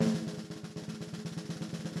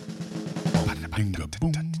dinga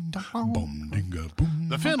boom, boom dinga boom.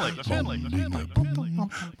 The Finley.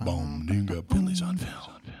 Boom dinga Finley's on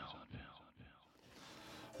film.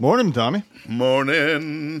 Morning, Tommy.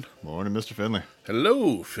 Morning. Morning, Mr. Finley.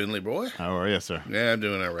 Hello, Finley boy. How are you, sir? Yeah, I'm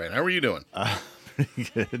doing all right. How are you doing? Pretty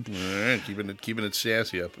good. All right, keeping it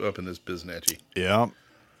sassy up in this biznatchy. Yeah.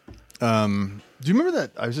 Do you remember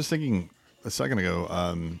that? I was just thinking a second ago.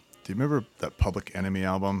 Do you remember that Public Enemy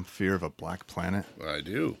album, Fear of a Black Planet? I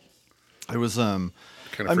do. It was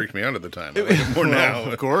Kind of freaked me out at the time. I like it more now.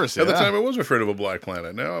 Of course. At the yeah. time, I was afraid of a black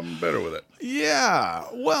planet. Now I'm better with it. Yeah.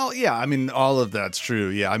 Well, yeah. I mean, all of that's true.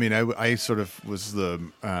 Yeah. I mean, I sort of was the.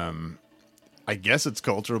 I guess it's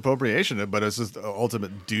cultural appropriation, but it's just the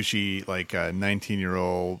ultimate douchey, like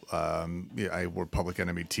 19-year-old. Yeah, I wore Public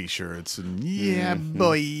Enemy T-shirts and yeah,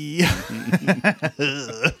 boy.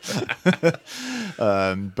 But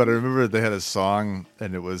I remember they had a song,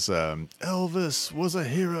 and it was Elvis was a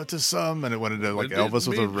hero to some, and it went into like Elvis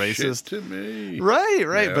was a racist to me. Right.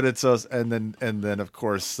 Yeah. But it's us, and then of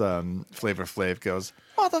course Flavor Flav goes,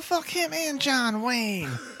 motherfuck him and John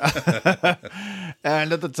Wayne.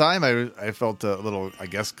 And at the time, I felt a little, I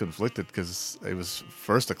guess, conflicted because it was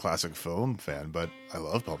first a classic film fan, but I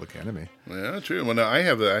love Public Enemy. Yeah, true. Well, no, I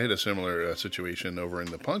had a similar situation over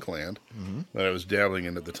in the punk land that I was dabbling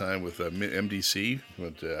in at the time with MDC,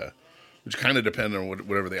 which kind of depended on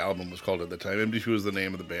whatever the album was called at the time. MDC was the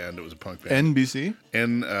name of the band. It was a punk band. NBC?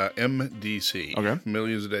 MDC. Okay.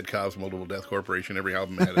 Millions of Dead Cops, Multiple Death Corporation. Every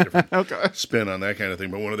album had a different Okay. spin on that kind of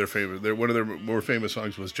thing. But one of their more famous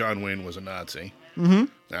songs was "John Wayne Was a Nazi."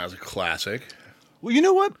 That was a classic. Well, you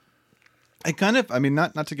know what? I mean,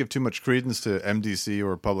 not to give too much credence to MDC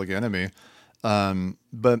or Public Enemy,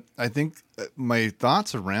 but I think my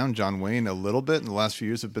thoughts around John Wayne a little bit in the last few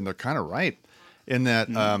years have been they're kind of right. In that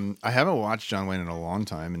I haven't watched John Wayne in a long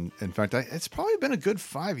time, and in fact, it's probably been a good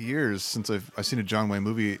 5 years since I've seen a John Wayne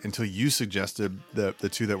movie until you suggested the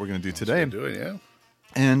two that we're going to do today. Do it, yeah.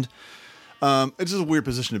 And it's just a weird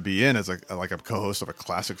position to be in as a co-host of a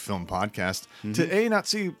classic film podcast to not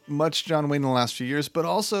see much John Wayne in the last few years, but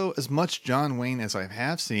also as much John Wayne as I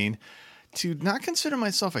have seen. To not consider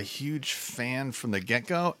myself a huge fan from the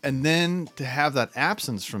get-go, and then to have that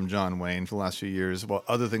absence from John Wayne for the last few years while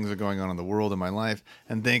other things are going on in the world in my life,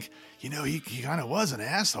 and think, he kind of was an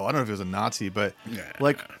asshole. I don't know if he was a Nazi, but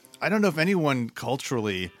I don't know if anyone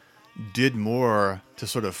culturally did more to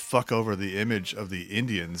sort of fuck over the image of the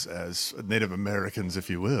Indians as Native Americans, if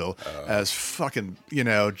you will, as fucking,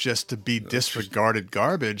 just to be disregarded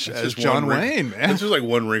garbage as John Wayne, man. It's just like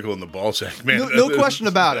one wrinkle in the ball sack, man. No question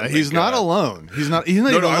about it. He's not alone. He's not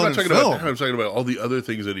even alone I'm not talking in film. about that. I'm talking about all the other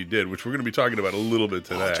things that he did, which we're going to be talking about a little bit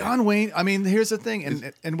today. John Wayne, I mean, here's the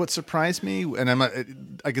thing, and what surprised me, and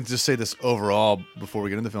I can just say this overall before we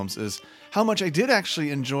get into films, is how much I did actually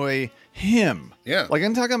enjoy him. Yeah. Like,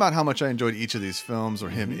 I'm talking about how much I enjoyed each of these films or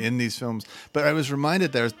him in these films, but I was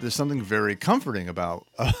reminded there's something very comforting about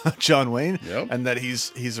John Wayne, and that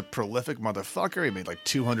he's a prolific motherfucker. He made like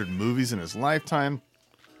 200 movies in his lifetime.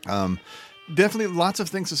 Definitely lots of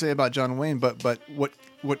things to say about John Wayne, but what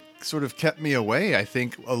sort of kept me away, I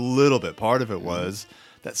think, a little bit, part of it was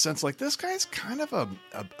that sense like this guy's kind of a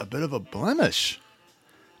bit of a blemish.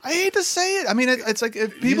 I hate to say it. I mean, it's like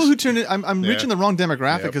if people who tune in, I'm reaching the wrong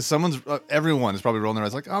demographic because everyone is probably rolling their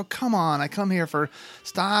eyes like, oh, come on, I come here for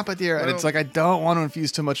stop it there. And it's like, I don't want to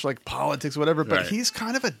infuse too much like politics, whatever, but he's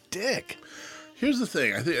kind of a dick. Here's the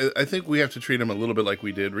thing. I think we have to treat him a little bit like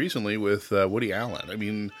we did recently with Woody Allen. I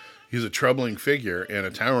mean, he's a troubling figure and a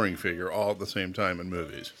towering figure all at the same time in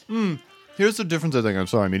movies. Here's the difference, I think. I'm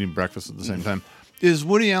sorry, I'm eating breakfast at the same time. Is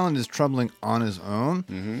Woody Allen is troubling on his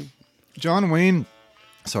own. John Wayne...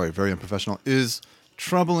 Sorry, very unprofessional, is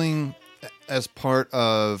troubling as part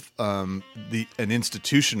of an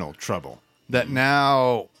institutional trouble that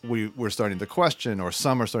now we're starting to question, or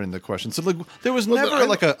some are starting to question. So there was never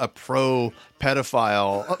like a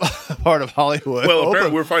pro-pedophile part of Hollywood. Well,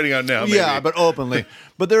 apparently we're finding out now. Maybe. Yeah, but openly.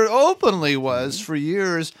 But there openly was for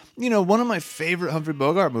years, one of my favorite Humphrey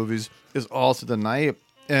Bogart movies is All Through the Night.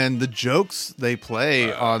 And the jokes they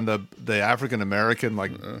play on the African American,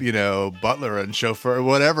 butler and chauffeur,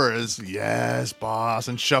 whatever, is yes, boss,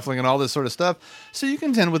 and shuffling and all this sort of stuff. So you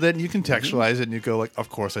contend with it and you contextualize it and you go like, of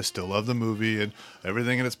course, I still love the movie and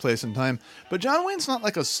everything in its place and time. But John Wayne's not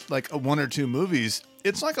like a one or two movies.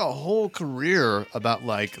 It's like a whole career about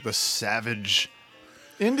like the savage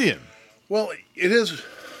Indian. Well, it is.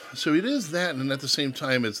 So it is that, and at the same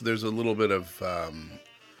time, there's a little bit of.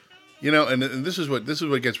 You know, and this is what gets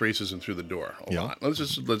racism through the door a Yeah. lot. Let's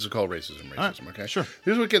just call racism, right. okay? Sure.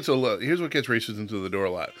 Here's what gets racism through the door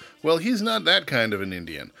a lot. Well, he's not that kind of an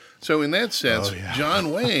Indian. So in that sense,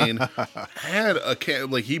 John Wayne had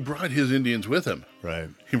he brought his Indians with him. Right.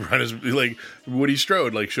 He brought his Woody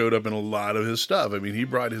Strode showed up in a lot of his stuff. I mean, he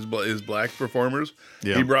brought his black performers.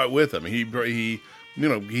 Yeah. He brought with him.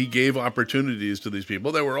 He gave opportunities to these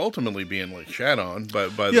people that were ultimately being shat on by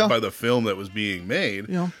the film that was being made.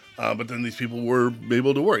 Yeah. But then these people were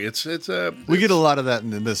able to work. We get a lot of that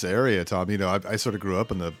in this area, Tom. You know, I sort of grew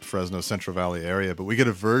up in the Fresno Central Valley area, but we get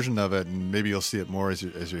a version of it, and maybe you'll see it more as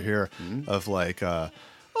you're here, of well,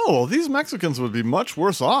 these Mexicans would be much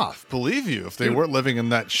worse off, believe you, if they weren't living in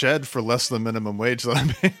that shed for less than minimum wage that I'm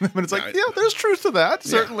paying them. And it's like, there's truth to that,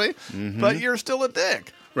 certainly, but you're still a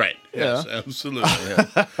dick. Right. Yeah. Yes, absolutely.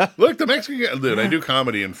 Yeah. Look, the Mexican guy, dude, I do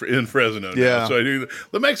comedy in Fresno now, Yeah. so I do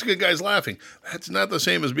the Mexican guy's laughing. That's not the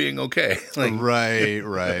same as being okay. Right.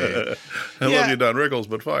 I love you, Don Rickles,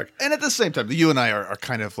 but fuck. And at the same time, you and I are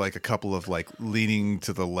kind of like a couple of leaning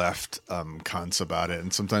to the left cunts about it,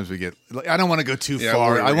 and sometimes we get I don't want to go too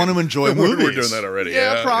far. I want to enjoy movies. We're doing that already.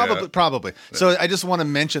 Yeah, probably. Yeah. So I just want to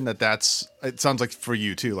mention that's. It sounds like for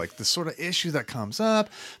you too, like the sort of issue that comes up.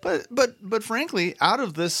 But frankly, out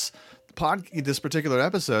of this particular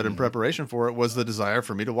episode in preparation for it was the desire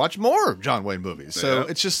for me to watch more John Wayne movies. So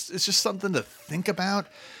it's just something to think about.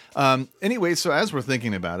 Anyway, so as we're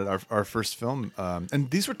thinking about it, our first film, and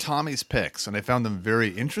these were Tommy's picks, and I found them very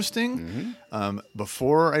interesting.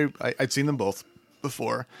 Before I'd seen them both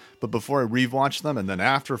before, but before I rewatched them, and then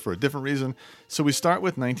after for a different reason. So we start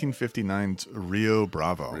with 1959's Rio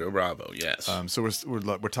Bravo. Rio Bravo, yes. So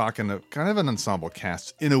we're talking kind of an ensemble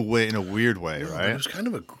cast in a weird way, right? It was kind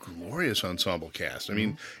of a glorious ensemble cast. I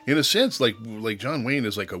mean, in a sense, like John Wayne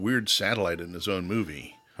is like a weird satellite in his own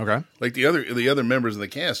movie. Okay. Like the other members of the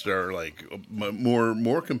cast are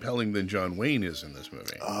more compelling than John Wayne is in this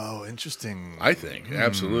movie. Oh, interesting. I think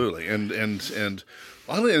absolutely, and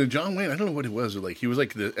oddly, John Wayne, I don't know what it was. He was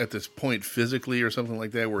at this point physically or something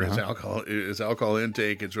like that, where his alcohol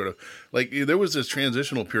intake and sort of there was this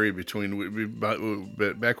transitional period between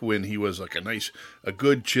back when he was a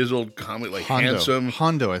good chiseled comic, handsome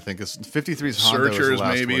Hondo, I think is 53's Hondo. Searchers, is the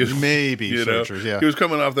last maybe one. Maybe Searchers. Yeah, he was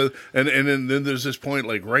coming off and then there's this point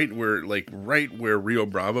right where Rio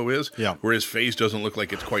Bravo is, where his face doesn't look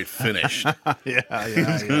like it's quite finished. He's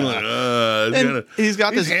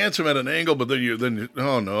handsome at an angle, but then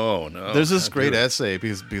oh no. There's this great essay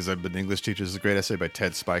because I've been an English teacher. There's a great essay by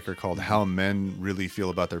Ted Spiker called "How Men Really Feel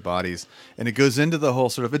About Their Bodies," and it goes into the whole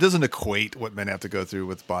sort of. It doesn't equate what men have to go through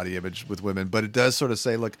with body image with women, but it does sort of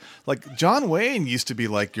say, look, like John Wayne used to be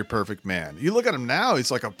like your perfect man. You look at him now; he's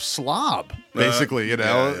like a slob, basically.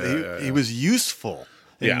 He was useful.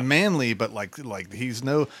 And manly, but like he's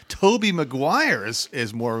no Tobey Maguire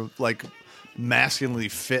is more like masculinely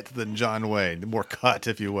fit than John Wayne, more cut,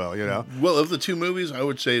 if you will. Well, of the two movies, I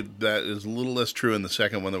would say that is a little less true in the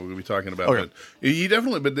second one that we'll be talking about. Okay. But he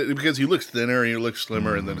definitely, because he looks thinner and he looks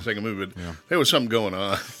slimmer in the second movie. But there was something going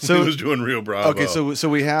on. So he was doing Rio Bravo. Okay, so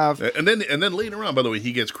we have, and then later on, by the way,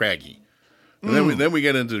 he gets craggy. And then we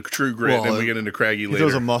get into True Grit, and we get into Craggy later. He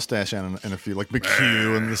throws a mustache and a few, like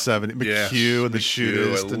McHugh in the 70s. McHugh and the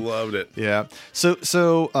Shootist. I loved it. Yeah.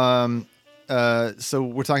 So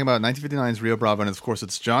we're talking about 1959's Rio Bravo, and of course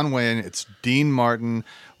it's John Wayne, it's Dean Martin,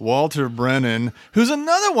 Walter Brennan, who's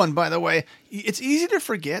another one, by the way. It's easy to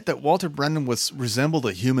forget that Walter Brennan resembled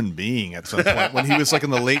a human being at some point when he was in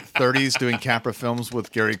the late 30s doing Capra films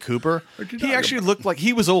with Gary Cooper. He actually looked like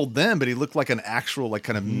he was old then, but he looked like an actual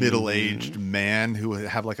kind of middle-aged man who would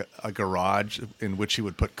have a garage in which he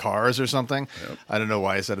would put cars or something. Yep. I don't know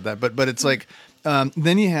why I said that, but it's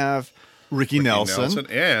then you have Ricky Nelson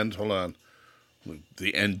and hold on.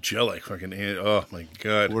 The angelic fucking oh my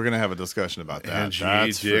god! We're gonna have a discussion about that.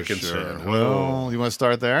 Angie Dickinson. Sure. Well, you want to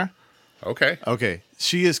start there? Okay.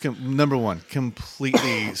 She is number one,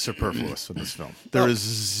 completely superfluous in this film. There is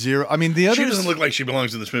zero. I mean, the others. She doesn't look like she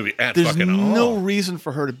belongs in this movie at there's fucking all. No reason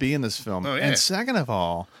for her to be in this film. Oh, yeah. And second of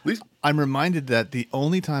all, I'm reminded that the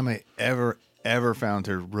only time I ever found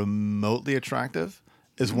her remotely attractive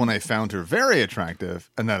is when I found her very attractive,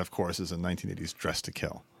 and that, of course, is in 1980's Dressed to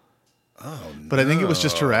Kill. Oh, but I think it was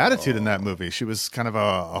just her attitude in that movie. She was kind of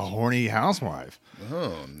a horny housewife.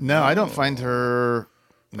 No, I don't find her.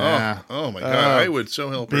 Nah. Oh my god! I would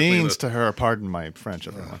so help her. Beans to her. Pardon my French,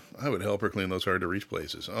 everyone. I would help her clean those hard to reach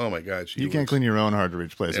places. Oh my god! You can't clean your own hard to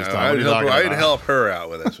reach places. Yeah, Tom. I'd help her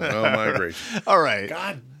out with this one. Oh my gracious! All right.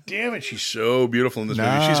 God damn it! She's so beautiful in this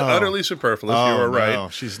movie. She's utterly superfluous. You are right. No,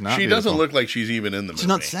 she's not. She doesn't look like she's even in the movie. She's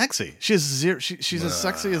not sexy. She has zero. She's as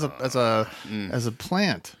sexy as a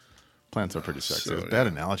plant. Plants are pretty sexy. So, Bad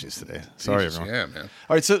analogies today. Sorry, Jesus, everyone. yeah, man.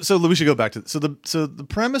 All right, so we should go back to the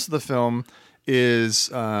premise of the film is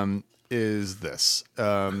this: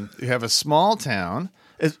 you have a small town,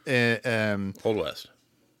 Old West.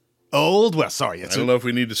 Old West. Sorry, I don't know if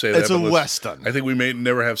we need to say that. it's a but let's- Western. I think we may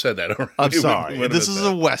never have said that. Already. I'm sorry. We went This with is that.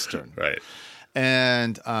 a Western. Right.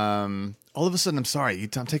 And all of a sudden, I'm sorry.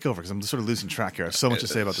 Tom, take over because I'm sort of losing track here. I have so much to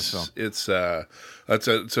say about this film. It's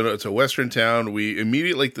a Western town. We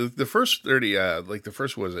immediately the first 30 the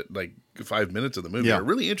first was it like 5 minutes of the movie Yeah. are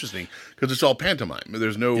really interesting because it's all pantomime.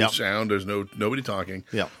 There's no Yep. sound. There's nobody talking.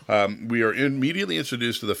 Yeah. We are immediately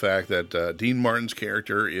introduced to the fact that Dean Martin's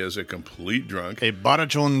character is a complete drunk. A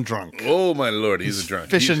Barachon drunk. Oh my lord, he's a drunk.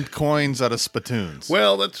 Fishing coins out of spittoons.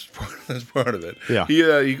 Well, that's part of it. Yeah.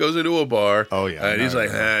 He goes into a bar. Oh, yeah. And he's Right,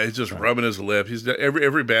 like, right. he's just rubbing his lip. He's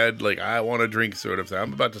every bad like I want to drink sort of thing.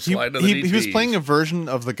 I'm about to slide to the he was DPs. playing a version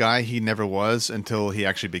of the guy he never was until he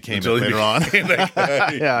actually became Until it he later on. became that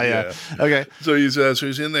guy. yeah. Okay. So he's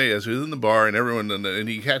in there. So he's in the bar, and everyone, and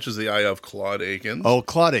he catches the eye of Claude Akins. Oh,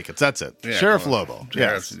 Claude Akins. That's it. Yeah, Sheriff Claude. Lobo.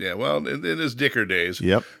 Sheriff, Yes. yeah. Well, in his dicker days,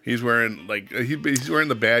 Yep. he's wearing like he's wearing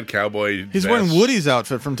the bad cowboy. He's vest. wearing Woody's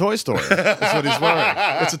outfit from Toy Story. That's what he's wearing.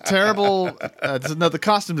 It's a terrible. The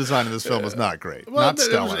costume design in this film was not great. Well, not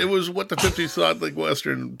stellar. it was what the 50s thought like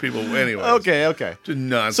Western people. Anyway, Okay. just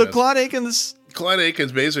nonsense. So Claude Akins. Claude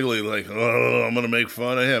Akins basically like, oh, I'm going to make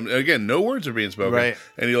fun of him. Again, no words are being spoken. Right.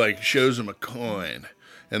 And he like shows him a coin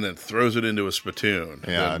and then throws it into a spittoon.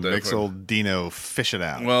 Yeah, The- makes old Dino fish it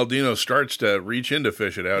out. Well, Dino starts to reach in to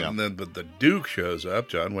fish it out, Yeah. but the Duke shows up,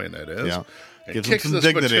 John Wayne that is, Yeah. and Gives him kicks some the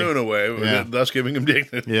dignity. spittoon away, Yeah. thus giving him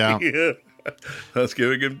dignity. Yeah. Thus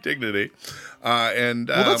giving him dignity. And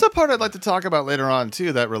Well, that's a part I'd like to talk about later on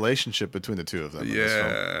too. That relationship between the two of them. in this film.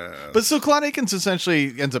 yeah. But so Claude Akins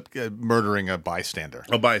essentially ends up murdering a bystander,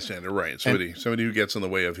 A bystander, right? Somebody who gets in the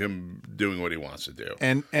way of him doing what he wants to do.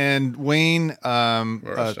 and Wayne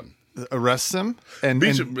Arrest him. arrests him, and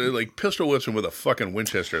Beats him, like pistol whips him with a fucking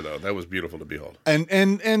Winchester, though. That was beautiful to behold.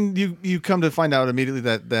 and you come to find out immediately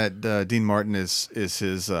that Dean Martin is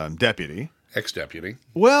his deputy. Ex-deputy.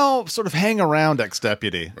 Well, sort of hang around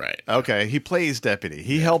ex-deputy. Right. Okay. He plays deputy.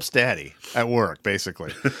 He helps daddy at work,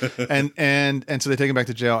 basically. and so they take him back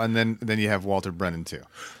to jail, and then you have Walter Brennan too.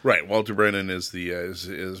 Right. Walter Brennan is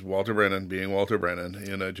is Walter Brennan being Walter Brennan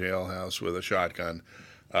in a jailhouse with a shotgun,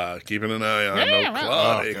 keeping an eye on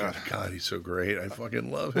Claude. Oh, God, he's so great. I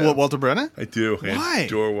fucking love him. Well, Walter Brennan? I do. Why? I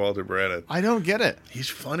adore Walter Brennan. I don't get it. He's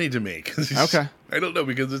funny to me. 'Cause he's, Okay. I don't know,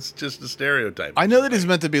 because it's just a stereotype. I know that he's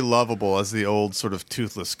meant to be lovable as the old sort of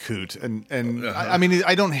toothless coot, and I mean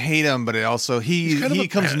I don't hate him, but it also he kind of a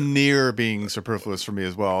comes pet. near being superfluous for me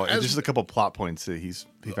as well. And As- just a couple plot points that he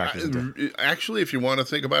factors into. Actually, if you want to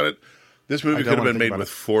think about it, this movie I don't could have wanna been think made about with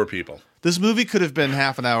it. 4 people. This movie could have been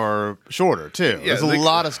half an hour shorter too. Yeah, There's a they-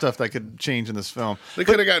 lot of stuff that could change in this film. They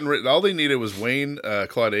could have gotten rid. All they needed was Wayne,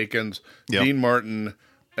 Claude Akins, Yep. Dean Martin,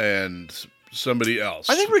 and somebody else.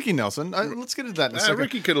 I think Ricky Nelson. Let's get into that in a second.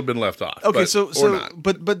 Ricky could have been left off. Okay, but, or not.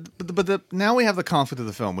 but now we have the conflict of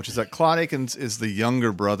the film, which is that Claude Akins is the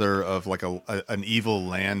younger brother of like an evil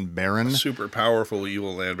land baron Super powerful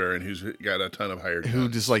evil land baron who's got a ton of hired who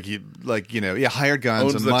guns. just hired guns,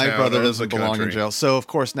 Owns and the my town, brother owns doesn't the belong in country. jail. So of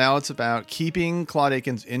course now it's about keeping Claude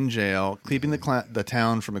Akins in jail, keeping the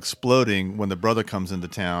town from exploding when the brother comes into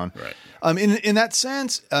town. Right. In that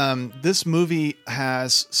sense, this movie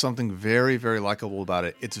has something very, very likable about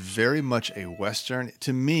it. It's very much a Western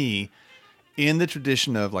to me, in the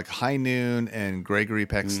tradition of like High Noon and Gregory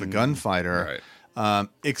Peck's The Gunfighter. Right.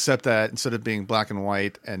 Except that instead of being black and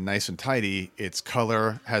white and nice and tidy, it's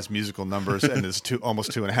color, has musical numbers, and is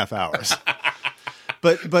almost 2.5 hours.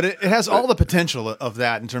 But it has all the potential of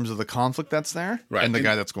that in terms of the conflict that's there, Right. and the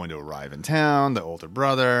guy that's going to arrive in town, the older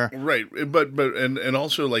brother. Right, but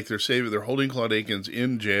also like they're holding Claude Akins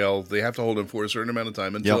in jail. They have to hold him for a certain amount of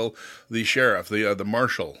time until the sheriff, the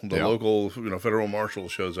marshal, the Yep. local federal marshal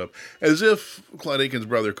shows up. As if Claude Akins'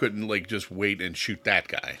 brother couldn't like just wait and shoot that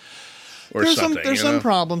guy or There's something. there's some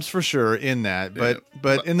problems for sure in that,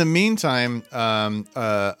 but in the meantime,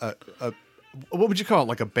 what would you call it?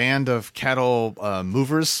 Like a band of cattle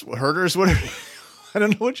movers, herders, whatever. I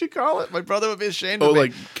don't know what you call it. My brother would be ashamed of me.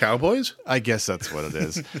 like cowboys? I guess that's what it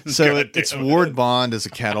is. So it's Ward Bond as a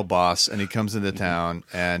cattle boss, and he comes into town,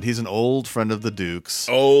 and he's an old friend of the Duke's.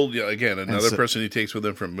 Old, yeah. Again, another so- person he takes with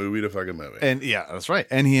him from movie to fucking movie. And yeah, that's right.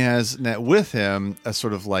 And he has with him a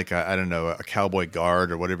sort of like a cowboy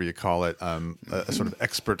guard or whatever you call it, a sort of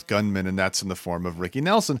expert gunman, and that's in the form of Ricky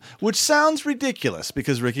Nelson, which sounds ridiculous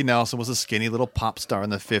because Ricky Nelson was a skinny little pop star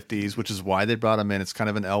in the 50s, which is why they brought him in. It's kind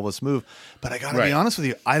of an Elvis move. But I got to be Right. honest with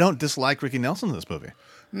you, I don't dislike Ricky Nelson in this movie.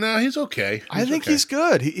 No, he's okay. I think he's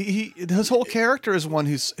good. His whole character is one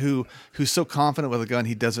who's so confident with a gun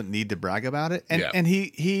he doesn't need to brag about it, and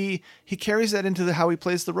he carries that into how he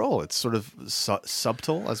plays the role. It's sort of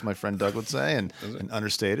subtle, as my friend Doug would say, and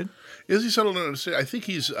understated. Is he subtle? I think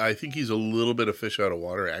he's a little bit of fish out of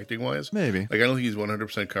water acting wise. Maybe. Like I don't think he's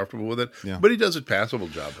 100% comfortable with it. Yeah. But he does a passable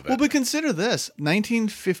job of it. Well, but consider this: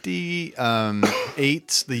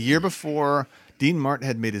 1958, the year before. Dean Martin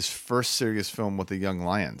had made his first serious film with the Young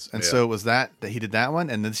Lions, and so it was that he did that one,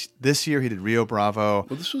 and this year he did Rio Bravo,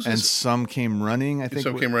 Some Came Running. I think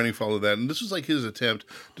Some Came Running followed that, and this was like his attempt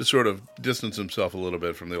to sort of distance himself a little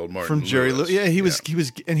bit from the old Martin. From Jerry Lewis. Yeah, he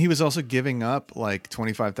was also giving up like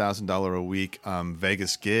 $25,000 a week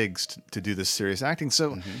Vegas gigs to do this serious acting.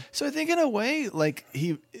 So I think in a way, like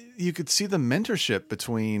you could see the mentorship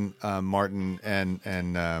between Martin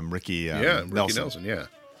and Ricky Nelson. Yeah.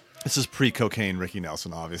 This is pre-cocaine Ricky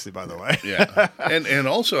Nelson, obviously, by the way. Yeah. And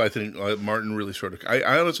also I think Martin really sort of,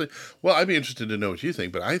 I honestly, well, I'd be interested to know what you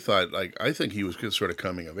think, but I think he was sort of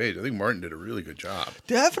coming of age. I think Martin did a really good job.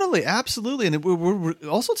 Definitely, absolutely. And we're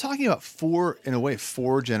also talking about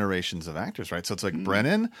four generations of actors, right? So it's like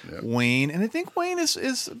Brennan, Wayne, and I think Wayne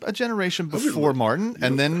is a generation before Martin,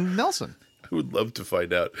 and then Nelson. I would love to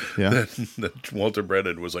find out that Walter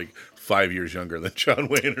Brennan was like 5 years younger than John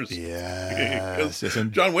Wayne. Yes.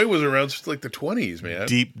 John Wayne was around since like the 20s, man.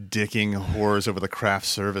 Deep dicking whores over the craft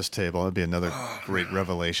service table. That'd be another great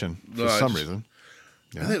revelation for some reason.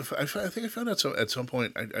 Yeah. I think I found out at some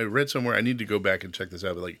point. I read somewhere. I need to go back and check this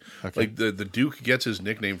out. But like the Duke gets his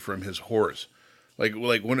nickname from his horse. Like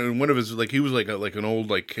one of his, like he was like an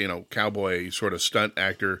old cowboy sort of stunt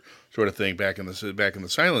actor sort of thing back in the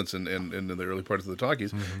silence and in the early parts of the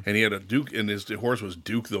talkies, and he had a Duke, and his horse was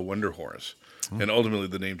Duke the Wonder Horse, and ultimately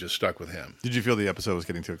the name just stuck with him. Did you feel the episode was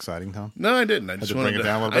getting too exciting, Tom? No, I didn't. I just wanted to bring it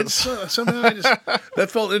down a little bit. Somehow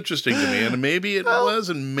that felt interesting to me, and maybe it was,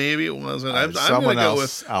 and maybe it wasn't. I'm going to go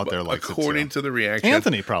with out there likes according to the reaction.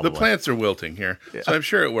 Anthony probably. The plants are wilting here, so I'm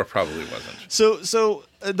sure it probably wasn't. So.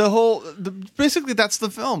 Basically that's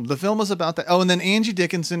the film. The film is about that. Oh, and then Angie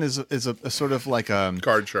Dickinson is a sort of like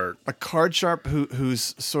card sharp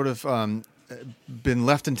who's sort of been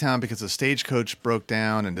left in town because the stagecoach broke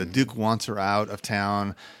down, and the Duke wants her out of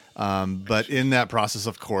town. But in that process,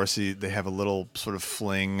 of course, they have a little sort of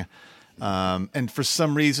fling. And for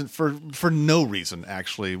some reason, for no reason,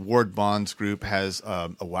 actually, Ward Bond's group has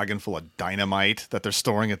a wagon full of dynamite that they're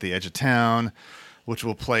storing at the edge of town, which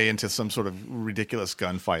will play into some sort of ridiculous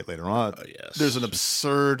gunfight later on. Yes. There's an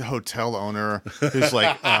absurd hotel owner who's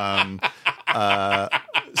like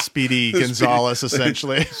Speedy Gonzalez,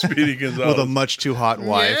 essentially. Speedy Gonzalez. With a much too hot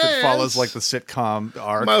wife. Yes. It follows like the sitcom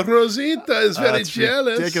arc. My Rosita is very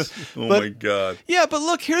jealous. Ridiculous. My God. Yeah, but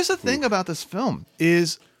look, here's the thing about this film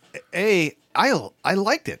is, I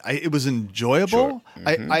liked it. It was enjoyable. Sure.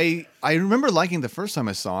 I remember liking the first time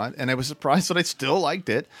I saw it, and I was surprised that I still liked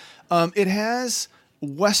it. It has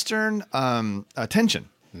Western tension.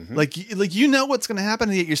 Like you know what's going to happen,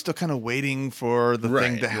 and yet you're still kind of waiting for the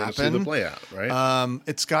thing to happen. See the play out, right?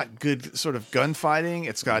 It's got good sort of gunfighting.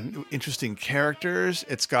 It's got interesting characters.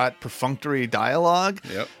 It's got perfunctory dialogue.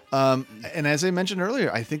 Yep. And as I mentioned earlier,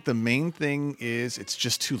 I think the main thing is it's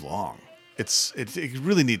just too long. It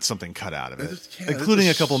really needs something cut out of it, including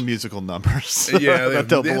a couple musical numbers. Yeah, that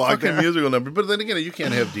don't belong fucking there. Musical numbers. But then again, you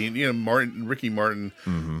can't have Ricky Martin.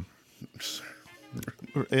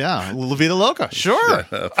 Yeah, La Vida Loca, sure.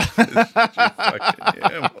 Thank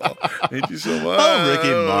you so much. Oh,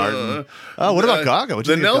 Ricky Martin. Oh, what about Gaga? What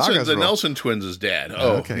the Nelson twins' dad.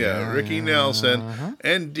 Oh, okay, yeah, Ricky Nelson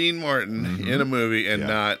and Dean Martin in a movie and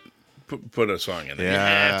not put a song in there. You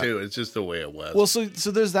have to. It's just the way it was. Well, so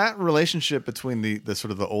there's that relationship between the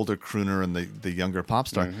sort of the older crooner and the younger pop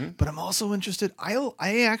star. But I'm also interested.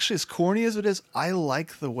 I actually, as corny as it is, I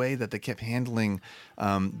like the way that they kept handling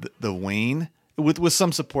the Wayne with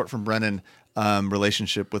some support from Brennan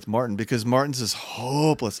relationship with Martin, because Martin's this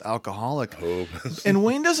hopeless alcoholic, and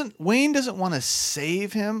Wayne doesn't want to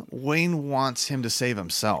save him. Wayne wants him to save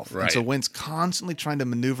himself, right. And so Wayne's constantly trying to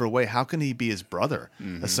maneuver away. How can he be his brother,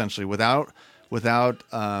 essentially, without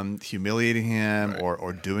humiliating him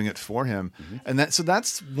or doing it for him? And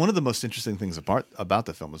that's one of the most interesting things about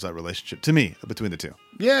the film, is that relationship to me between the two.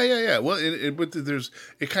 Yeah. Well,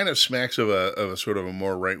 it kind of smacks of a sort of a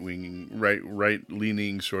more right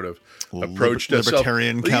leaning sort of approach to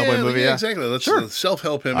libertarian cowboy movie. Yeah, exactly. Let's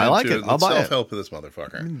self-help him. I like it. I'll buy it. Self-help this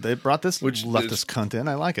motherfucker. They brought this leftist cunt in.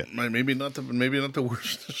 I like it. Maybe not the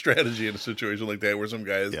worst strategy in a situation like that, where some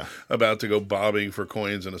guy is about to go bobbing for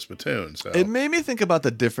coins in a spittoon. So it made me think about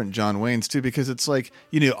the different John Waynes too, because it's like,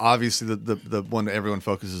 obviously the one everyone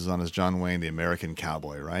focuses on is John Wayne, the American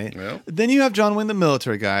cowboy, right? Yeah. Then you have John Wayne, the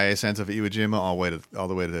military guy, Sons of Iwo Jima, all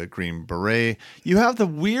the way to Green Beret. You have the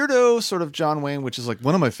weirdo sort of John Wayne, which is like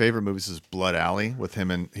one of my favorite movies is Blood Alley with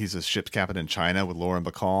him, and he's a ship's captain in China with Lauren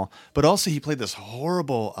Bacall. But also he played this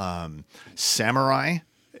horrible samurai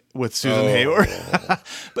with Susan Hayward.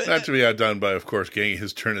 But not to be outdone by, of course,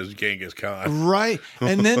 his turn as Genghis Khan. Right.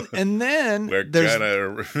 And then we're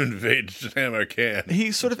gonna invade Samarkand.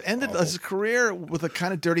 He sort of ended his career with a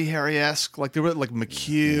kind of Dirty Harry-esque, like there were like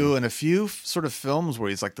McHugh and a few sort of films where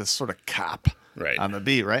he's like this sort of cop on the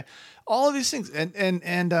beat, right? All of these things.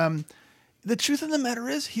 And the truth of the matter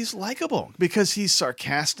is he's likable because he's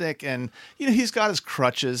sarcastic and, he's got his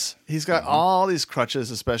crutches. He's got all these crutches,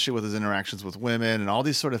 especially with his interactions with women and all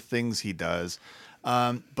these sort of things he does.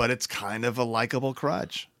 But it's kind of a likable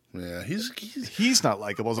crutch. Yeah, he's not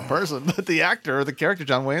likable as a person, but the actor, the character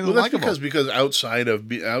John Wayne, is likable. Because outside of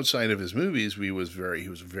his movies, he was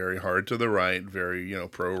very hard to the right, very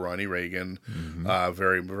pro Ronnie Reagan,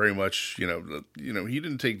 very very much he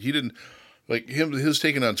didn't. Like his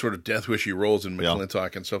taking on sort of death wishy roles in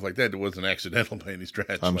McClintock and stuff like that, it wasn't accidental by any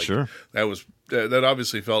stretch. I'm sure that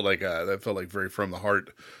obviously felt like very from the heart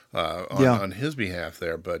on his behalf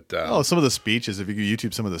there. But some of the speeches, if you could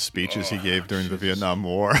YouTube some of the speeches he gave during the Vietnam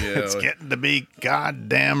War, it's getting to be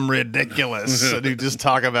goddamn ridiculous. And you just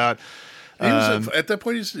talk about. At that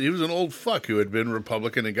point, he was an old fuck who had been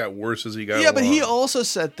Republican and got worse as he got. Yeah, but he also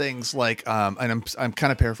said things like, and I'm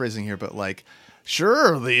kind of paraphrasing here, but like.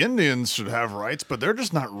 Sure, the Indians should have rights, but they're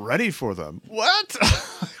just not ready for them. What?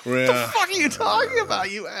 What the fuck are you talking about,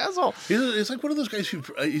 you asshole? It's like one of those guys who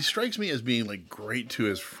he strikes me as being like great to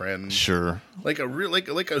his friends. Sure, like a real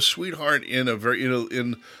like a sweetheart in a very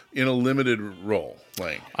in a limited role.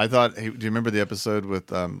 Like I thought. Hey, do you remember the episode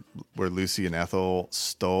with where Lucy and Ethel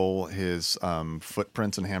stole his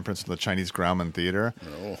footprints and handprints from the Chinese Grauman Theater?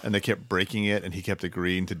 No. And they kept breaking it, and he kept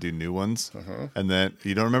agreeing to do new ones. And then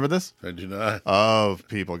you don't remember this? I do not. Oh,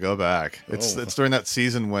 people, go back. It's during that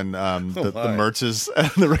season when the Mertzes and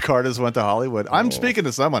the Ricardos went to Hollywood. I'm speaking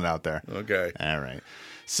to someone out there. Okay. All right.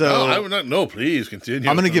 So I would not. No, please continue.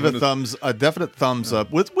 I'm going to give a definite thumbs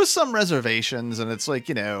up with some reservations, and it's like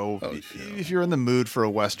if you're in the mood for a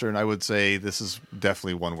Western, I would say this is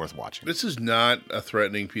definitely one worth watching. This is not a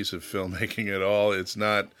threatening piece of filmmaking at all. It's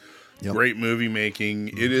not great movie making.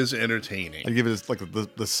 It is entertaining. I give it like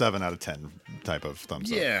the 7 out of 10 type of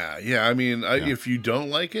thumbs up. Yeah. I mean, if you don't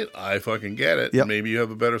like it, I fucking get it. Yep. Maybe you have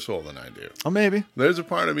a better soul than I do. Oh, maybe. There's a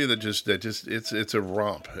part of me that just it's a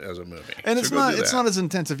romp as a movie, and it's not as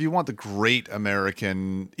intense. If you want the great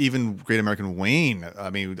American Wayne, I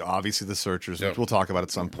mean, obviously The Searchers, which we'll talk about at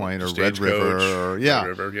some point, or Red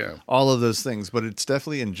River, all of those things. But it's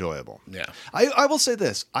definitely enjoyable. Yeah, I will say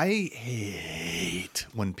this: I hate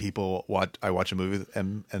when people I watch a movie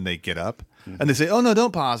and they get up and they say, "Oh no,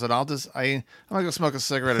 don't pause it. I'm gonna go smoke a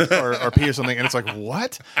cigarette or pee or something." And it's like,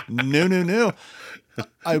 what? No.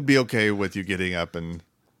 I'd be okay with you getting up and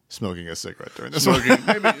smoking a cigarette during this.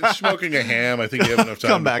 Maybe smoking a ham. I think you have enough time.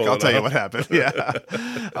 Come back, I'll tell you what happened. Yeah.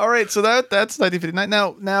 All right, so that's 1959.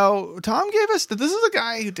 Now Tom gave us that. This is a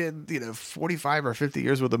guy who did 45 or 50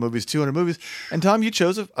 years worth of movies, 200 movies. And Tom, you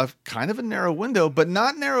chose a kind of a narrow window, but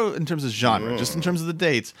not narrow in terms of genre, just in terms of the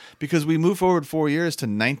dates, because we move forward 4 years to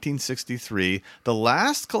 1963, the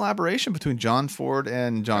last collaboration between John Ford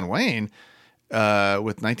and John Wayne.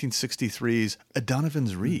 With 1963's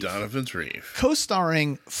Donovan's Reef.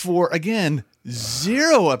 Co-starring for, again,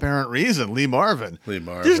 zero apparent reason, Lee Marvin.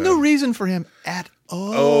 There's no reason for him at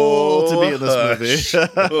all to be in this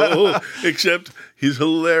movie. Except he's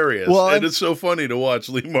hilarious. And it's so funny to watch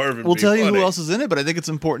Lee Marvin. We'll tell you who else is in it, but I think it's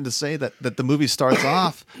important to say that the movie starts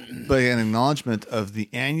off by an acknowledgement of the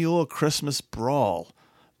annual Christmas brawl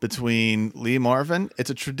between Lee Marvin. It's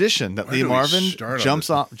a tradition that Lee Marvin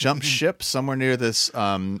jumps ship somewhere near this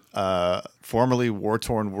formerly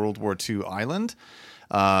war-torn World War II island,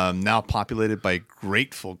 now populated by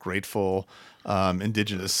grateful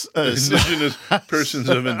indigenous indigenous persons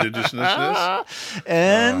of indigenousness.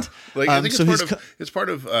 and I think so it's part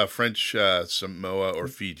of French Samoa or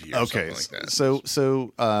Fiji or something like that.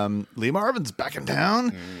 So Lee Marvin's back in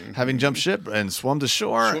town, having jumped ship and swum to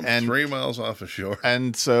shore, and 3 miles off of shore.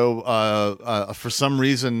 And so, for some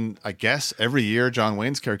reason, I guess every year John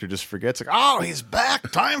Wayne's character just forgets, like, oh, he's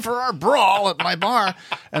back. Time for our brawl at my bar.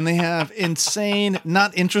 And they have insane,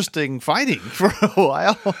 not interesting fighting for a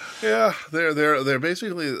while. Yeah, they're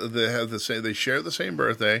basically they have the same. They share the same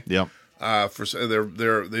birthday. Yep.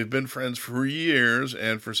 They've been friends for years,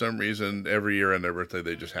 and for some reason, every year on their birthday,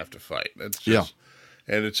 they just have to fight. It's just,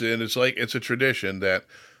 and it's like it's a tradition that.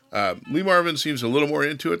 Lee Marvin seems a little more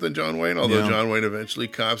into it than John Wayne, although John Wayne eventually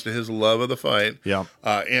cops to his love of the fight. Yeah.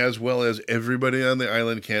 As well as everybody on the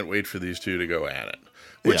island can't wait for these two to go at it.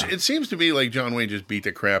 Which it seems to be like John Wayne just beat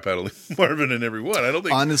the crap out of Lee Marvin in every one. I don't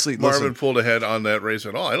think honestly, Marvin pulled ahead on that race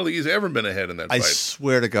at all. I don't think he's ever been ahead in that fight. I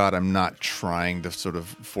swear to God, I'm not trying to sort of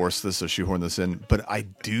force this or shoehorn this in, but I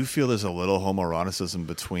do feel there's a little homoeroticism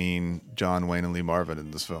between John Wayne and Lee Marvin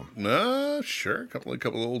in this film. Sure. A couple of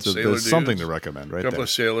old so sailor there's dudes. something to recommend, right? A couple of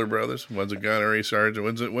sailor brothers. One's a gunnery sergeant.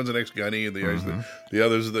 One's an ex-gunny. The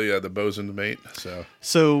other's the bosun's mate.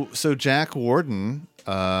 So Jack Warden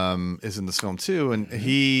is in this film too, and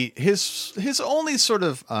his only sort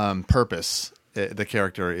of purpose, the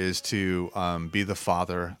character, is to be the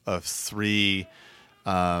father of 3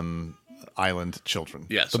 island children.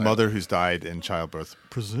 Yes, the mother who's died in childbirth,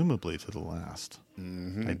 presumably to the last.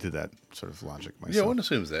 I did that sort of logic myself. Yeah, one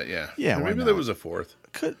assumes that. Yeah, or maybe there was a 4th.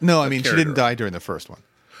 No, I mean she didn't die during the first one.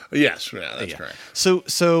 Yes, that's correct.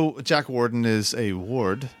 So Jack Warden is a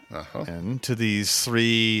ward and to these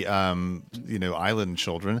 3 island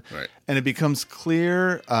children, right. And it becomes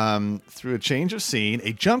clear through a change of scene,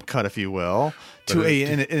 a jump cut, if you will, to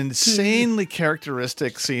an insanely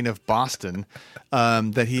characteristic scene of Boston,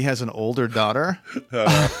 that he has an older daughter.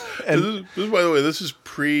 And this, by the way, this is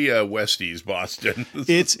pre-Westies Boston.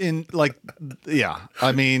 It's in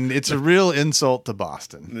I mean, it's a real insult to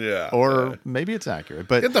Boston. Yeah, or maybe it's accurate,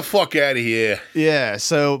 but get the fuck out of here. Yeah,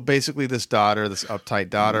 so basically, this uptight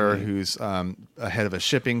daughter, who's head of a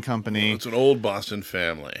shipping company. Well, it's an old Boston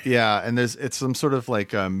family. Yeah, and it's some sort of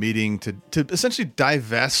like a meeting to essentially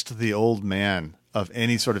divest the old man of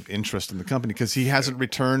any sort of interest in the company because he hasn't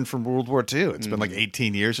returned from World War II. It's been like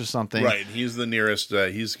 18 years or something. Right. He's the nearest.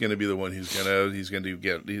 He's going to be the one who's going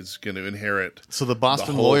to inherit. So the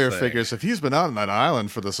Boston lawyer figures if he's been out on that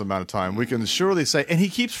island for this amount of time, we can surely say, and he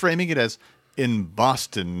keeps framing it as in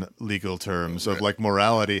Boston legal terms of like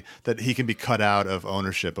morality that he can be cut out of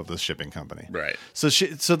ownership of the shipping company. Right. So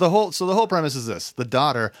the whole premise is this: the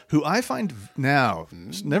daughter, who I find now,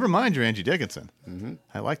 never mind your Angie Dickinson.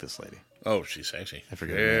 I like this lady. Oh, she's sexy. I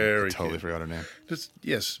forget her name. I totally forgot her name.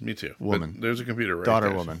 Yes, me too. Woman. But there's a computer right daughter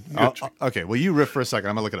there. Woman. Okay, well, you riff for a second.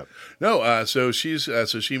 I'm gonna look it up. No, so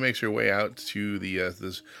she makes her way out to the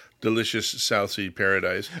this delicious South Sea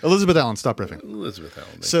paradise. Elizabeth Allen, stop riffing. Elizabeth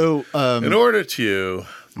Allen. So, in order to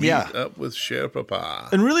meet up with Cher Papa.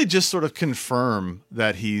 And really just sort of confirm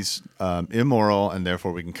that he's immoral and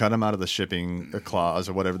therefore we can cut him out of the shipping clause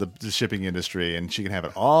or whatever, the shipping industry, and she can have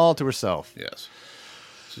it all to herself. Yes.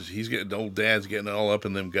 So he's getting, old dad's getting all up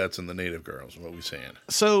in them guts and the native girls, what we saying.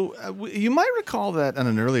 So you might recall that in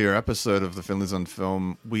an earlier episode of the Finley's on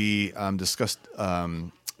Film, we discussed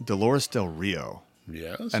Dolores Del Rio.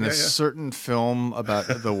 Yes. And a certain film about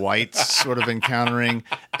the whites sort of encountering.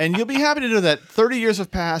 And you'll be happy to know that 30 years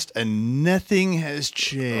have passed and nothing has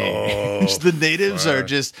changed. The natives are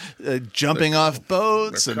just jumping off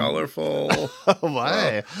boats. They're colorful. Oh,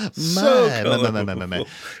 my. So colorful.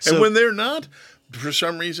 So, and when they're not, for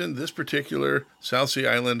some reason, this particular South Sea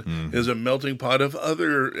island is a melting pot of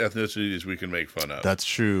other ethnicities we can make fun of. That's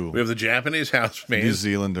true. We have the Japanese housemaids, New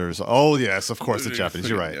Zealanders. Oh yes, of course the Japanese.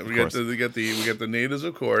 You're right. We got the natives,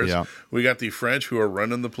 of course. Yeah. We got the French who are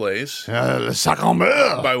running the place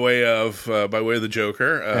by way of the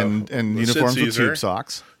Joker and uniforms with tube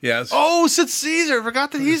socks. Yes. Oh, Sid Caesar!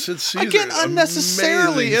 Forgot that he's again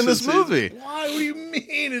unnecessarally in this movie. Why? What do you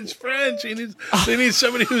mean? It's French. They need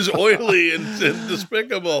somebody who's oily and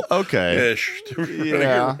despicable. Okay.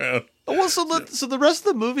 Yeah. Well, so the rest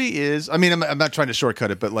of the movie is, I mean, I'm not trying to shortcut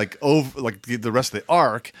it, but the rest of the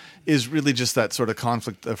arc is really just that sort of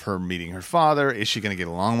conflict of her meeting her father. Is she going to get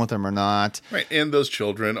along with him or not? Right, and those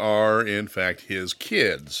children are in fact his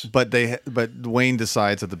kids. But Wayne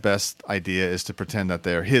decides that the best idea is to pretend that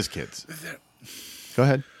they're his kids. Go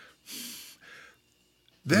ahead.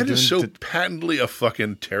 That is so patently a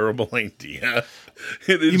fucking terrible idea.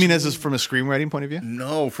 You mean from a screenwriting point of view?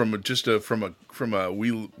 No,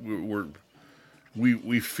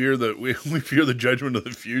 we fear we fear the judgment of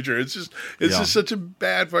the future. It's just such a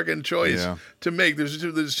bad fucking choice to make.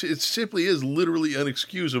 It simply is literally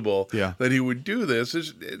inexcusable that he would do this.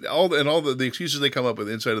 All the excuses they come up with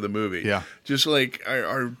inside of the movie, just like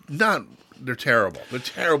are not. They're terrible. They're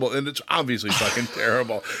terrible, and it's obviously fucking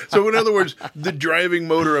terrible. So, in other words, the driving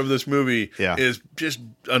motor of this movie is just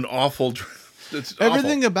an awful. It's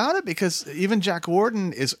everything awful. about it, because even Jack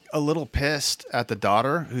Warden is a little pissed at the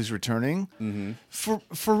daughter who's returning for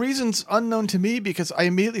reasons unknown to me, because I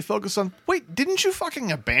immediately focus on, wait, didn't you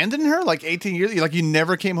fucking abandon her like 18 years? Like you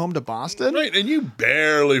never came home to Boston? Right, and you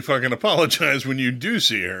barely fucking apologize when you do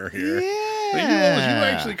see her here. Yeah. You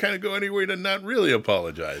actually kind of go anywhere to not really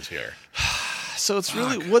apologize here. So it's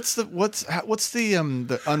really what's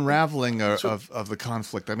the unraveling of the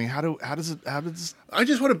conflict? I mean, how does I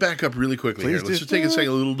just want to back up really quickly here. Let's just take a second,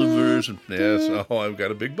 a little diversion. Yes, I've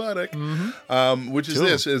got a big buttock. Which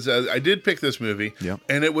is I did pick this movie,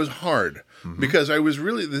 and it was hard because I was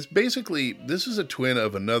really this is a twin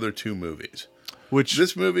of another two movies. Which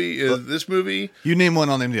this movie. You name one,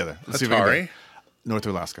 I'll name the other. Let's see if we can Atari, North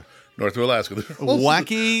to Alaska.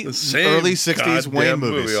 Wacky, early 60s Wayne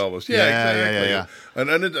movies. Movie almost. Yeah. An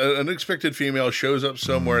unexpected female shows up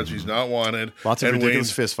somewhere and she's not wanted. Lots of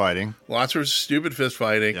ridiculous fist fighting. Lots of stupid fist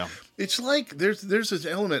fighting. Yeah. It's like there's this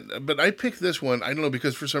element, but I picked this one. I don't know,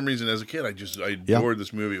 because for some reason as a kid I adored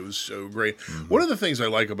this movie. It was so great. One of the things I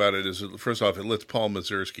like about it is, first off, it lets Paul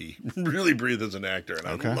Mazursky really breathe as an actor, and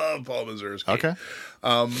I love Paul Mazursky. Okay.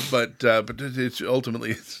 But it's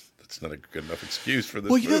ultimately. It's not a good enough excuse for this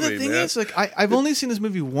movie. Well, the thing is, like, I've only seen this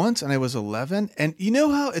movie once, and I was 11. And you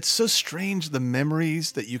know how it's so strange, the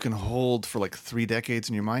memories that you can hold for like 3 decades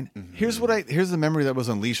in your mind? Here's the memory that was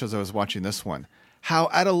unleashed as I was watching this one. How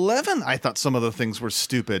at 11, I thought some of the things were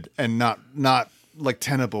stupid and not like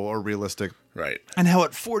tenable or realistic. Right. And how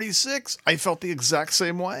at 46, I felt the exact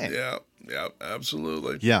same way. Yeah,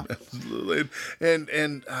 absolutely. Yeah. Absolutely.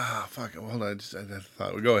 And fuck, hold on. I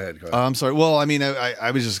thought, go ahead. I'm sorry. Well, I mean,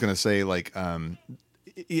 I was just going to say, like,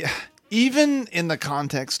 even in the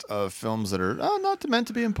context of films that are not meant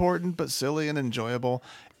to be important, but silly and enjoyable,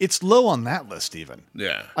 it's low on that list even.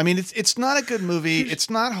 Yeah. I mean, it's not a good movie. It's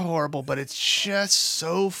not horrible, but it's just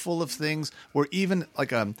so full of things where even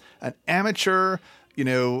like an amateur,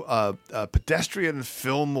 a pedestrian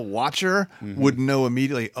film watcher would know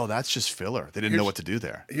immediately, oh, that's just filler. They didn't know what to do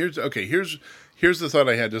there. Here's the thought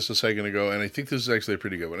I had just a second ago, and I think this is actually a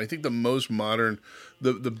pretty good one. I think the most modern,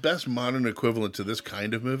 the best modern equivalent to this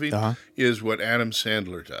kind of movie is what Adam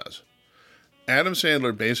Sandler does. Adam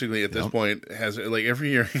Sandler basically at this point has, like, every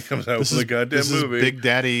year he comes out with a goddamn this movie. Is Big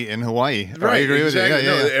Daddy in Hawaii. Right, I agree exactly. with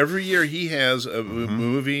you. Yeah. Every year he has a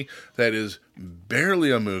movie that is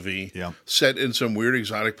barely a movie set in some weird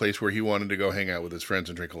exotic place where he wanted to go hang out with his friends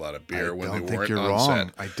and drink a lot of beer when they weren't on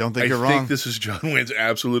set. I don't think you're wrong. I think this is John Wayne's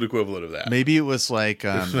absolute equivalent of that. Maybe it was like,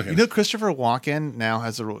 Christopher Walken now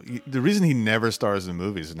has a rule. The reason he never stars in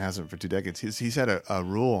movies and hasn't for 2 decades, he's had a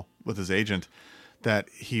rule with his agent that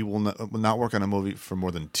he will not work on a movie for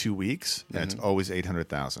more than 2 weeks, and it's always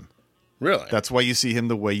 $800,000. Really? That's why you see him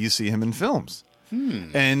the way you see him in films.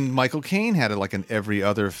 And Michael Caine had like an every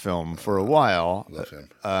other film for a while. Love him.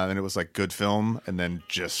 And it was like good film, and then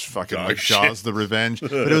just fucking like Jaws the Revenge.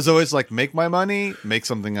 But it was always like, make my money, make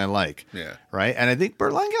something I like. Yeah. Right? And I think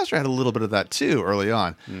Burt Lancaster had a little bit of that too early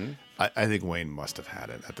on. I think Wayne must have had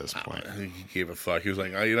it at this point. I think he gave a fuck. He was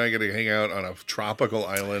like, you're not going to hang out on a tropical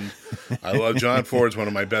island. I love John Ford's one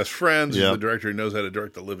of my best friends. He's the director who knows how to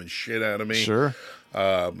direct the living shit out of me. Sure.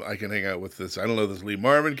 I can hang out with this, I don't know, this Lee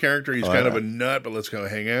Marvin character. He's kind of a nut, but let's go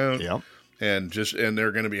hang out. Yep. And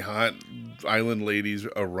they're going to be hot island ladies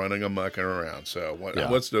running amok and around. So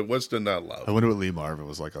what's to not love? I wonder what Lee Marvin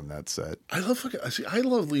was like on that set. I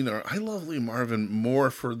love Lee Marvin more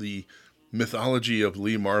for the mythology of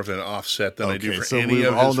Lee Marvin offset than I do for any of his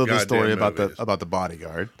goddamn movies. all know the story about the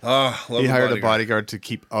bodyguard. He hired a bodyguard to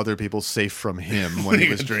keep other people safe from him when he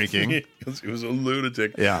was drinking. He was a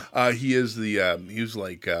lunatic. Yeah. He's the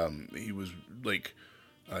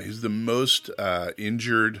most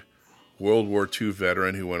injured World War II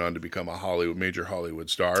veteran who went on to become a major Hollywood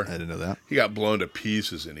star. I didn't know that. He got blown to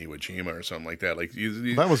pieces in Iwo Jima or something like that.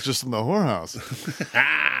 That was just in the whorehouse.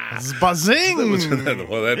 Bazing!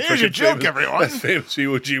 Here's your joke, everyone. That's famous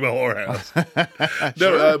Iwo Jima whorehouse.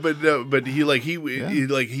 But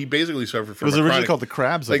he basically suffered from. It was originally called the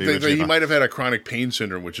Crabs. Like he might have had a chronic pain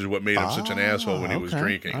syndrome, which is what made him such an asshole when he was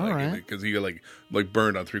drinking. Because he got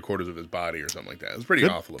burned on 3/4 of his body or something like that. It was pretty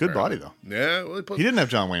awful. Good body though. Yeah, well, he didn't have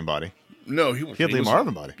John Wayne body. No, he had Lee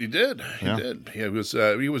Marvin body. He did. He did. Yeah,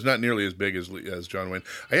 he was not nearly as big as John Wayne.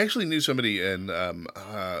 I actually knew somebody,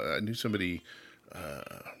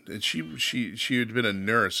 and she had been a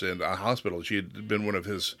nurse in a hospital. She had been one of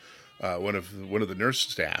his one of the nurse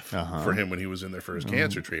staff for him when he was in their first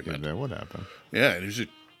cancer treatment. Yeah, what happened? Yeah,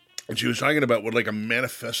 and she was talking about what like a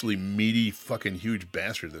manifestly meaty, fucking huge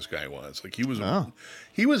bastard this guy was. Like he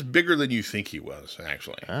was bigger than you think he was,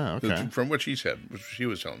 actually. Oh, okay. From what she said, what she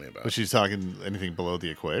was telling me about. Was she talking anything below the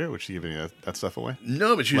equator? Was she giving that stuff away?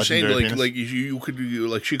 No, but she was saying Legendary like penis? you could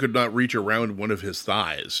like she could not reach around one of his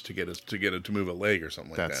thighs to get it to move a leg or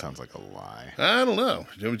something like that. That sounds like a lie. I don't know.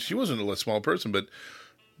 I mean, she wasn't a small person, but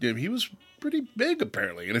he was pretty big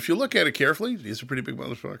apparently. And if you look at it carefully, he's a pretty big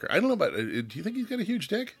motherfucker. I don't know about. Do you think he's got a huge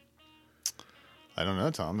dick? I don't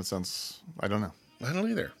know, Tom. I don't know. I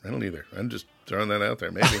don't either. I'm just throwing that out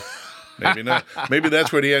there. Maybe, maybe not. Maybe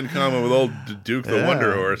that's what he had in common with old Duke the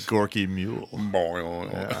Wonder Horse. Gorky Mule.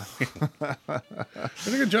 Yeah. I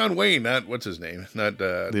think of John Wayne, not what's his name, not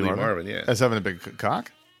Lee Marvin. Yeah, As having a big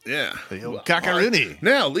cock? yeah. The old cockaroony.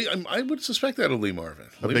 Now, I would suspect that of Lee Marvin.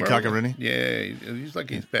 Big cockaroony? Yeah, he's like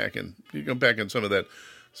he's packing. He's going back in some of that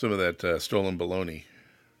stolen baloney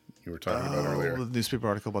you were talking about earlier. The newspaper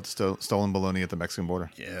article about the stolen bologna at the Mexican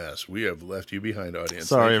border. Yes, we have left you behind, audience.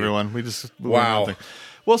 Sorry, Thank you. everyone. We just Wow.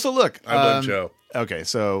 Well, so look, I blame Joe. Okay,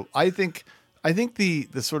 so I think the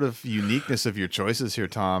sort of uniqueness of your choices here,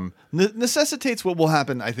 Tom, necessitates what will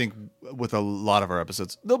happen. I think with a lot of our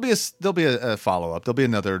episodes, there'll be a follow up. There'll be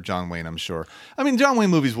another John Wayne, I'm sure. I mean, John Wayne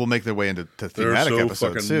movies will make their way into thematic so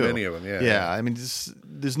episodes fucking too. many of them. Yeah. Yeah. I mean,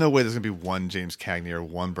 there's no way there's gonna be one James Cagney or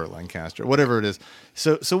one Burt Lancaster, whatever it is.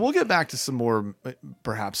 So we'll get back to some more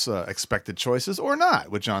perhaps expected choices or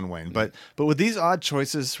not with John Wayne, but with these odd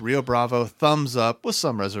choices, Rio Bravo, thumbs up with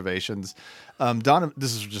some reservations.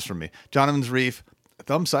 This is just from me. Donovan's Reef,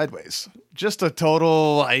 thumb sideways. Just a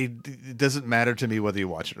total. It doesn't matter to me whether you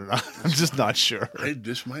watch it or not. I'm just not sure.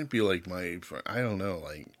 This might be like I don't know,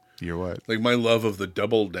 like You're what? like my love of the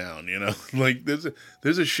double down. You know, like there's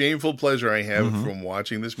a shameful pleasure I have from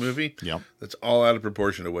watching this movie. Yep. That's all out of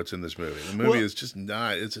proportion to what's in this movie. The movie is just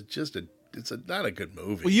not. It's not a good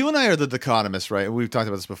movie. Well, you and I are the dichotomists, right? We've talked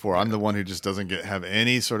about this before. I'm the one who just doesn't have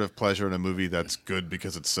any sort of pleasure in a movie that's good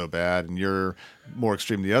because it's so bad, and you're more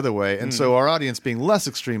extreme the other way. And so our audience being less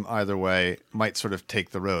extreme either way might sort of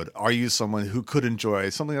take the road. Are you someone who could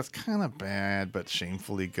enjoy something that's kind of bad but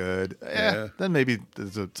shamefully good? Yeah. Then maybe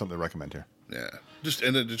there's something to recommend here. Yeah. Just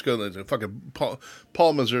go to fucking Paul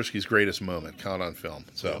Mazursky's greatest moment, caught on film.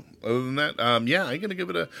 So other than that, I'm gonna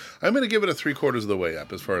give it a 3/4 of the way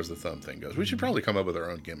up as far as the thumb thing goes. We should probably come up with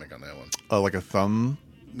our own gimmick on that one. Oh, like a thumb?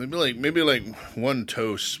 Maybe like one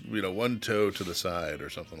toe to the side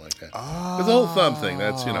or something like that. Because the whole thumb thing,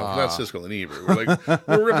 that's Siskel and Ebert.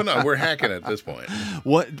 We're ripping on, we're hacking at this point.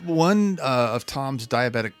 What one of Tom's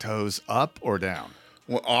diabetic toes up or down?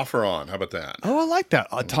 Well, off or on? How about that? Oh, I like that.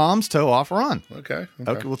 Tom's toe off or on. Okay.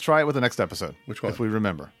 We'll try it with the next episode. Which one? If we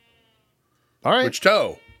remember. All right. Which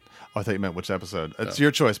toe? Oh, I thought you meant which episode. It's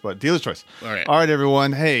your choice, but dealer's choice. All right. All right,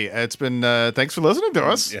 everyone. Hey, it's been, thanks for listening to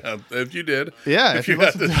us. Yeah, if you did. Yeah. If you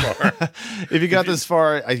got this far. If you got this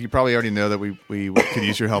far, you probably already know that we could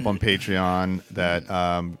use your help on Patreon,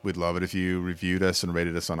 that we'd love it if you reviewed us and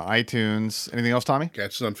rated us on iTunes. Anything else, Tommy?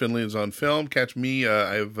 Catch us on Finley is on Film. Catch me.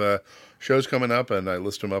 I have shows coming up, and I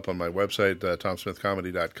list them up on my website,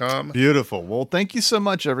 TomSmithComedy.com. Beautiful. Well, thank you so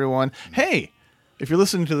much, everyone. Hey, if you're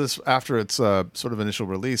listening to this after its sort of initial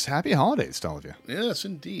release, happy holidays to all of you. Yes,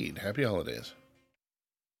 indeed. Happy holidays.